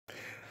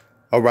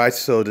All right,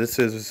 so this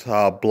is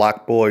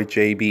Blockboy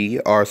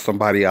JB, or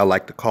somebody I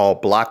like to call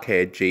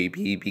Blockhead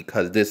JB,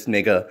 because this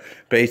nigga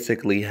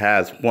basically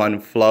has one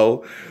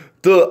flow.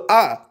 The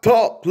I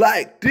talk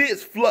like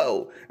this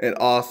flow. And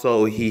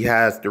also he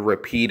has the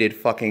repeated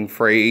fucking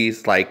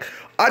phrase like,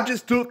 I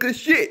just took a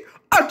shit.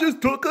 I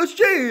just took a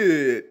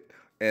shit.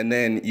 And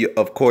then,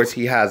 of course,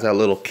 he has a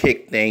little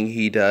kick thing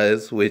he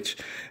does, which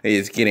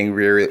is getting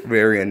very,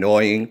 very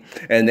annoying.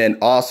 And then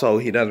also,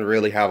 he doesn't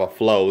really have a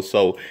flow,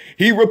 so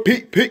he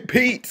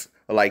repeats.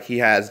 Like, he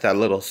has that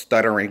little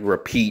stuttering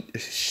repeat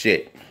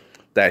shit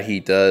that he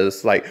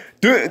does. Like,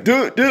 duh,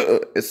 duh, duh.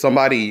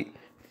 Somebody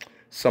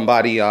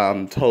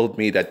told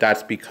me that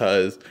that's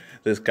because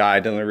this guy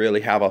doesn't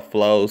really have a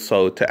flow.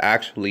 So to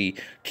actually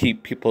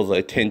keep people's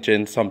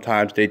attention,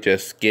 sometimes they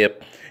just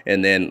skip,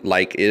 and then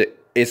like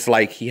it's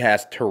like he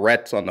has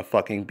Tourette's on the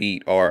fucking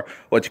beat, or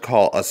what you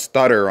call a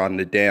stutter on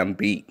the damn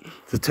beat,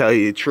 to tell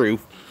you the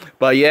truth.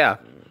 But yeah,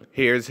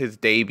 here's his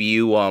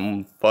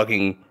debut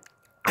fucking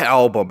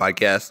album, I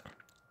guess,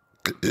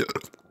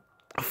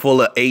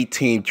 full of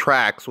 18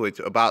 tracks, which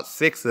about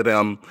 6 of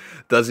them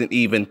doesn't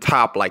even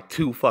top like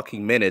 2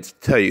 fucking minutes, to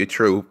tell you the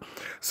truth.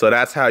 So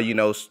that's how you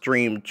know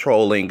stream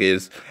trolling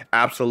is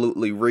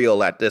absolutely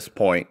real at this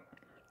point.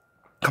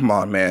 Come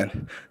on,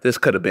 man. This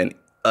could have been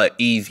a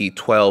easy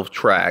 12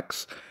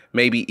 tracks,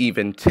 maybe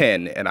even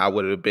 10, and I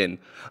would have been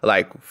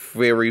like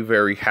very,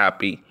 very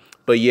happy.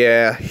 But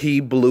yeah,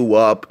 he blew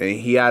up, and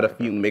he had a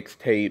few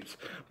mixtapes,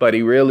 but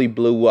he really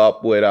blew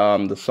up with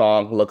the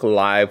song Look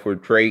Alive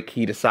with Drake.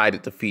 He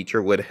decided to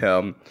feature with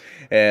him.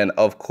 And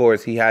of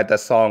course, he had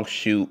that song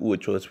Shoot,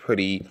 which was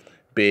pretty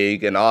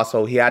big. And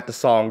also he had the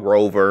song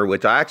Rover,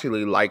 which I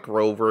actually like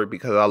Rover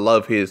because I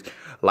love his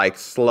like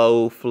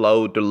slow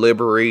flow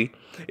delivery.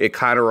 It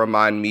kind of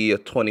reminded me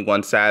of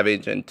 21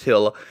 Savage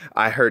until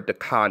I heard the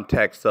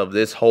context of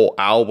this whole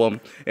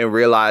album and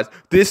realized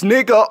this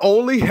nigga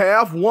only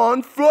have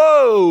one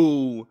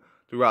flow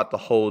throughout the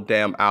whole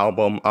damn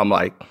album. I'm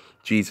like,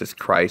 Jesus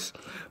Christ.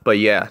 But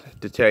yeah,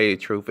 to tell you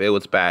the truth, it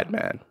was bad,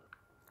 man.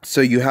 So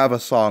you have a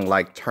song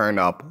like Turn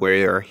Up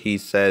where he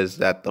says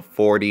that the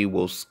 40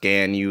 will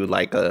scan you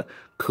like a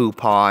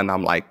coupon.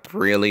 I'm like,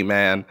 really,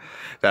 man?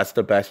 That's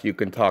the best you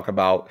can talk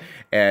about.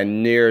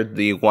 And near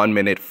the 1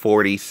 minute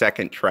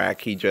 40-second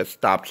track, he just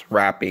stops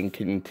rapping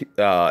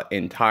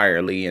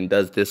entirely and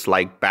does this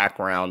like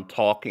background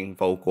talking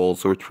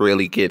vocals, which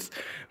really gets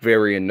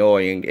very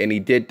annoying. And he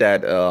did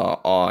that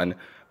on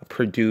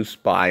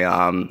produced by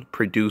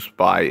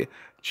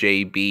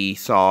JB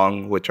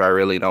song, which I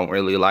really don't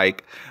really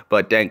like,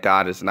 but thank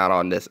God it's not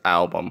on this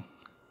album.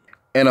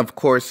 And of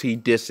course he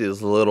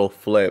disses Little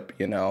Flip,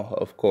 you know,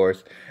 of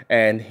course,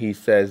 and he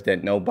says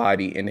that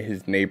nobody in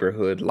his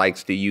neighborhood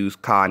likes to use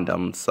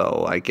condoms,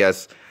 so I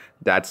guess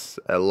that's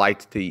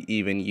likes to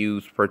even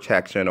use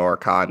protection or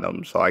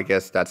condoms, so I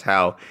guess that's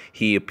how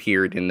he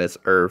appeared in this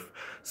earth.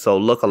 So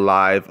Look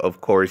Alive,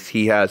 of course,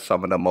 he has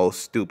some of the most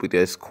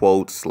stupidest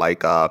quotes,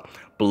 like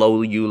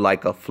blow you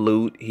like a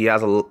flute. He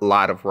has a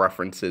lot of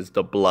references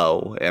to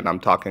blow, and I'm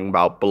talking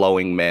about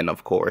blowing men,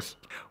 of course,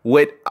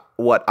 with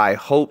what I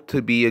hope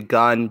to be a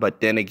gun,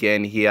 but then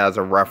again, he has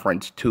a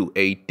reference to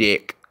a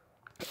dick.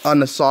 On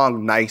the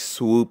song Nice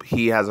Swoop,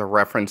 he has a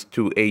reference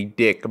to a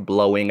dick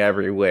blowing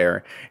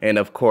everywhere. And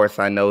of course,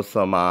 I know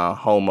some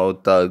homo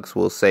thugs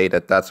will say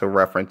that that's a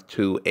reference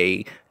to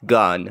a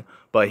gun.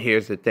 But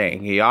here's the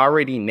thing. He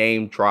already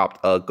name dropped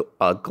a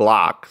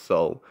Glock,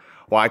 so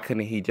why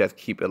couldn't he just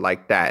keep it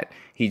like that?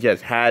 He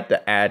just had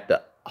to add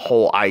the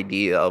whole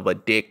idea of a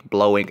dick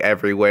blowing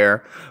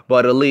everywhere.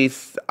 But at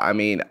least, I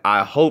mean,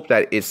 I hope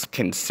that it's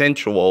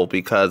consensual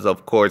because,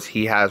 of course,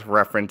 he has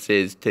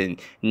references to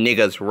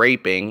niggas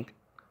raping.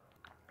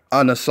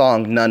 On the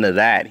song None of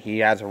That, he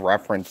has a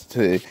reference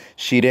to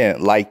she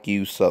didn't like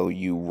you, so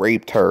you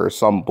raped her,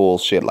 some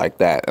bullshit like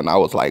that. And I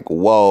was like,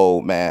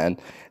 whoa, man,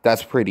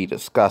 that's pretty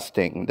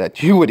disgusting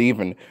that you would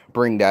even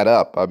bring that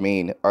up. I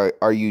mean,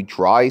 are you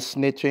dry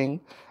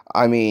snitching?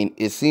 I mean,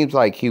 it seems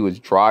like he was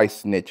dry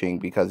snitching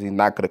because he's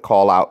not going to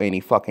call out any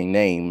fucking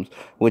names,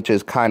 which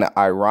is kind of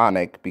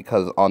ironic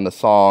because on the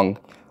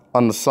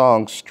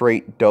song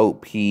Straight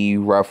Dope, he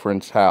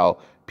referenced how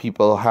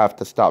people have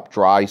to stop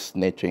dry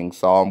snitching.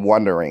 So I'm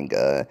wondering,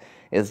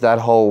 is that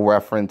whole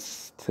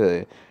reference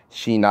to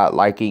she not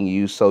liking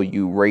you, so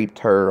you raped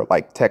her,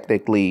 like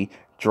technically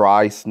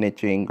dry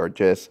snitching or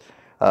just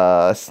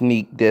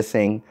sneak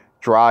dissing?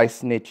 Dry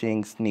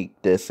snitching, sneak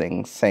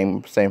dissing,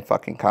 same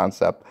fucking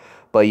concept.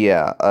 But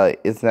yeah,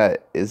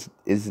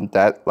 isn't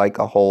that like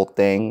a whole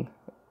thing?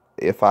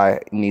 If I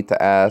need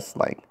to ask,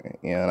 like,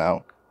 you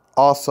know.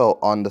 Also,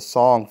 on the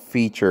song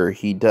Feature,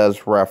 he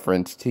does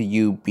reference to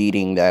you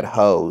beating that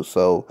hoe.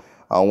 So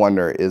I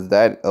wonder, is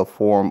that a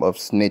form of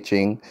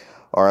snitching,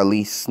 or at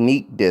least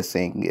sneak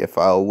dissing, if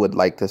I would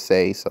like to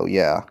say so?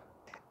 Yeah.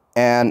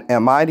 And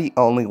am I the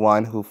only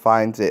one who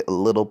finds it a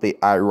little bit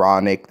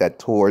ironic that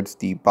towards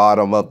the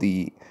bottom of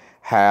the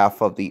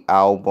half of the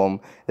album,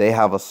 they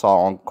have a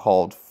song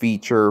called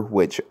Feature,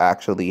 which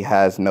actually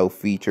has no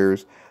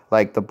features?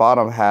 Like, the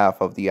bottom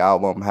half of the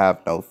album have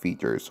no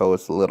features, so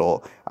it's a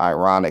little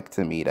ironic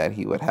to me that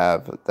he would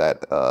have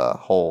that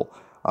whole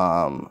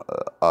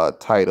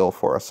title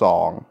for a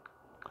song.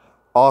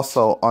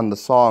 Also, on the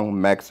song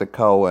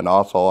Mexico and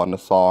also on the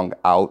song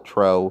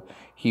Outro,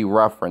 he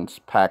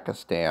referenced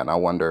Pakistan. I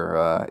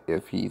wonder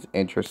if he's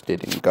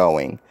interested in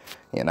going,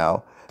 you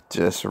know,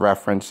 just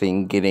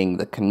referencing getting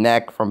the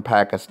connect from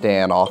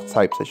Pakistan, all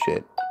types of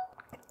shit.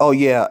 Oh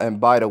yeah, and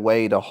by the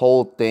way, the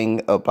whole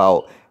thing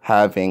about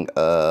having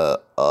a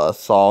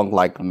song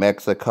like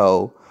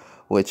Mexico,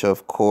 which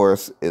of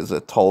course is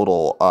a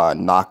total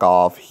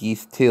knockoff. He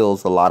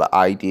steals a lot of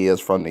ideas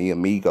from the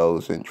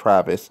Amigos and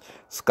Travis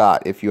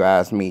Scott. If you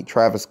ask me,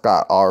 Travis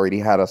Scott already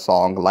had a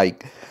song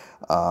like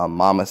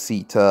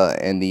Mamacita,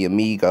 and the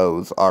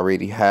Amigos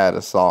already had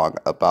a song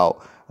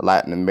about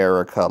Latin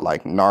America,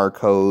 like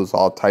Narcos,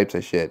 all types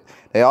of shit.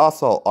 They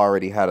also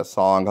already had a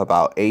song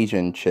about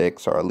Asian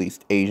chicks, or at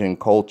least Asian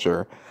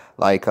culture,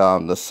 like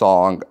the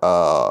song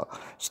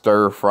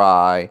Stir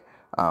Fry.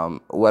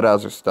 What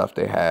other stuff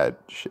they had?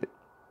 Shit.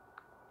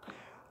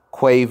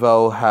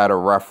 Quavo had a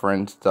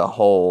reference to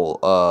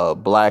whole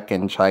black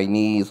and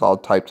Chinese, all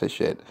types of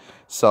shit.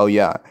 So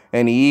yeah,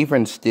 and he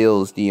even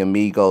steals the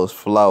Amigos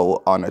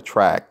flow on a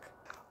track.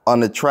 On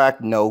the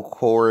track No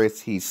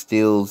Chorus, he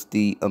steals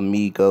the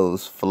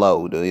Amigos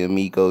flow, the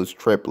Amigos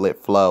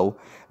triplet flow.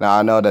 Now,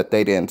 I know that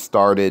they didn't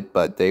start it,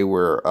 but they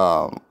were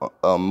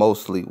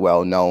mostly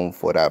well known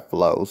for that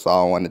flow, so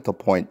I wanted to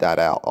point that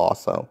out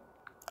also.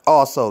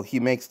 Also,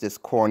 he makes this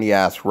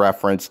corny-ass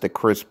reference to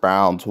Chris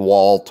Brown's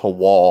Wall to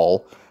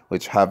Wall,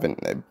 which haven't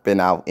been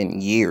out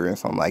in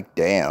years. I'm like,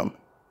 damn.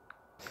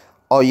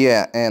 Oh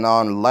yeah, and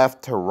on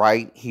Left to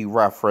Right, he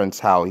referenced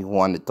how he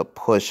wanted to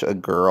push a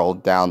girl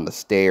down the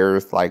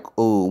stairs, like,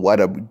 ooh, what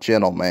a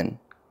gentleman.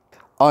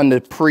 On the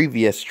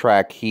previous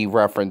track, he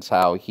referenced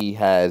how he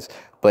has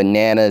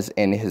bananas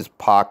in his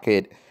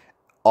pocket.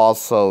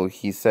 Also,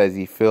 he says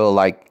he feel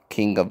like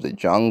king of the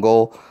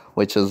jungle,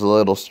 which is a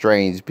little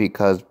strange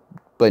because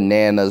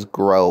bananas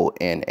grow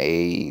in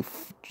a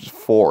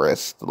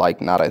forest,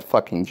 like not a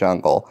fucking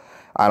jungle.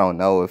 I don't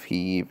know if he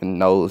even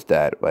knows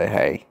that, but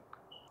hey.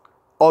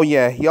 Oh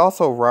yeah, he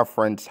also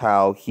referenced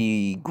how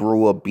he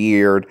grew a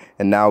beard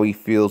and now he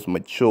feels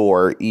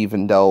mature,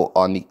 even though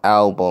on the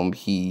album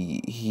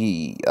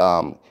he's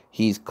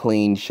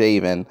clean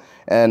shaven.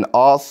 And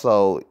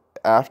also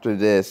after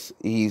this,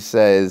 he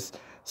says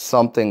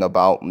something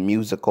about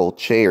musical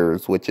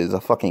chairs, which is a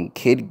fucking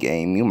kid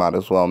game. You might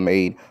as well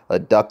made a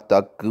Duck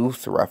Duck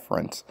Goose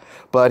reference.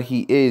 But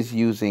he is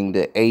using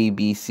the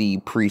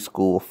ABC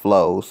preschool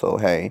flow, so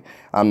hey,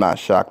 I'm not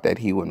shocked that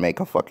he would make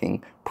a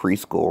fucking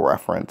preschool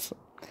reference.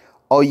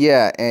 Oh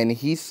yeah, and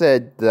he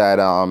said that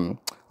on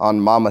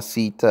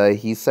Mamacita,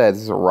 he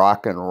says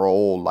rock and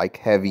roll like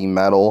heavy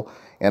metal,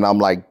 and I'm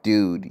like,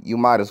 dude, you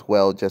might as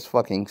well just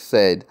fucking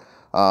said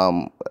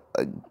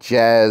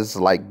jazz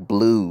like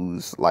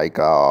blues. Like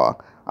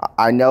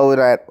I know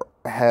that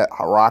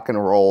rock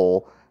and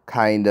roll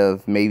kind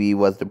of maybe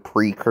was the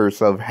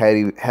precursor of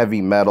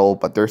heavy metal,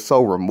 but they're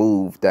so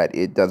removed that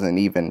it doesn't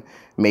even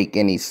make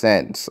any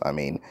sense. I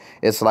mean,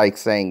 it's like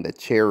saying the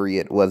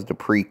Chariot was the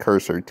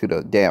precursor to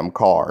the damn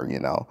car, you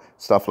know,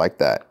 stuff like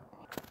that.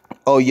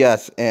 Oh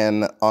yes,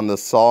 and on the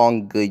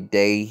song Good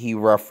Day, he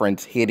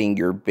referenced hitting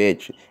your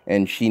bitch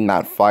and she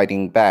not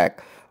fighting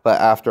back.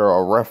 But after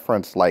a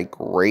reference like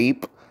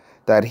rape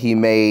that he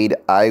made,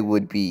 I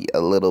would be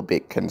a little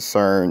bit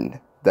concerned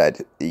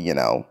that, you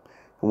know,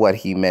 what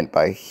he meant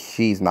by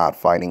she's not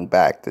fighting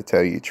back, to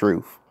tell you the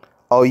truth.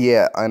 Oh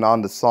yeah, and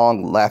on the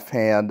song Left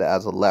Hand,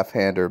 as a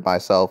left-hander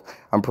myself,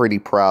 I'm pretty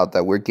proud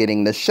that we're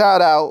getting the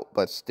shout out,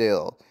 but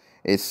still,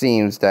 it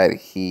seems that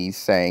he's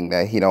saying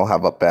that he don't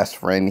have a best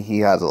friend, he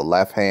has a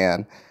left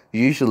hand.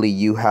 Usually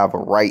you have a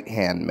right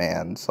hand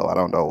man, so I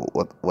don't know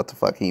what the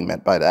fuck he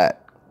meant by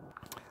that.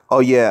 Oh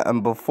yeah,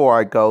 and before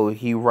I go,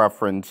 he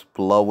referenced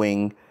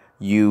blowing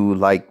you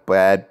like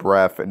bad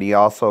breath, and he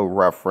also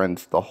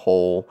referenced the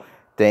whole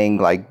thing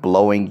like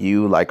blowing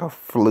you like a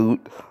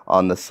flute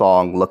on the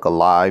song Look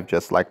Alive,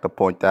 just like to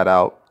point that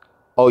out.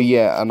 Oh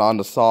yeah, and on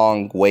the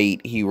song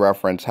Wait, he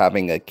referenced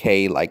having a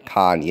K like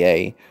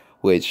Kanye,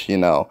 which, you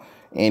know,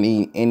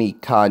 any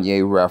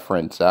Kanye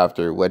reference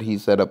after what he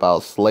said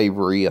about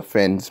slavery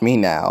offends me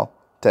now,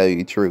 tell you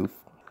the truth.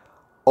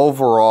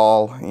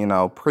 Overall, you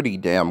know, pretty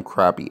damn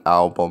crappy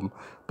album,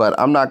 but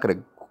I'm not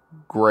gonna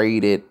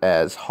grade it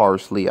as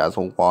harshly as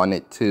I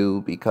wanted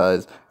to,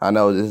 because I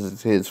know this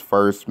is his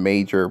first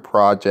major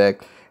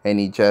project and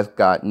he just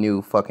got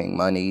new fucking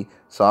money,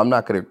 so I'm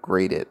not gonna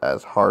grade it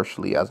as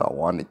harshly as I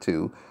wanted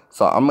to.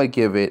 So I'm gonna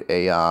give it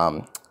a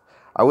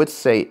I would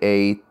say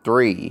a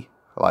 3,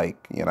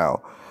 like, you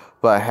know.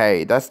 But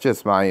hey, that's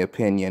just my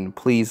opinion.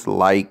 Please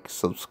like,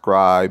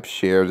 subscribe,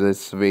 share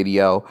this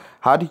video.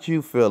 How did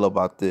you feel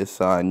about this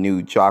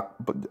new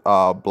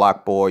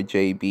Blockboy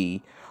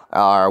JB,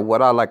 or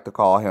what I like to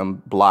call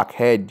him,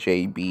 Blockhead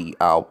JB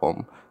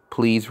album?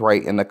 Please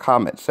write in the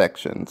comment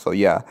section. So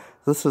yeah,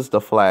 this is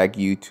the Flag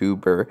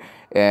YouTuber,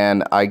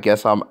 and I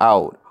guess I'm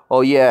out. Oh,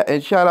 yeah,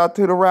 and shout out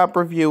to the rap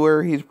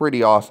reviewer. He's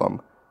pretty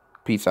awesome.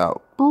 Peace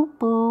out. Boo,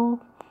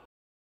 boo.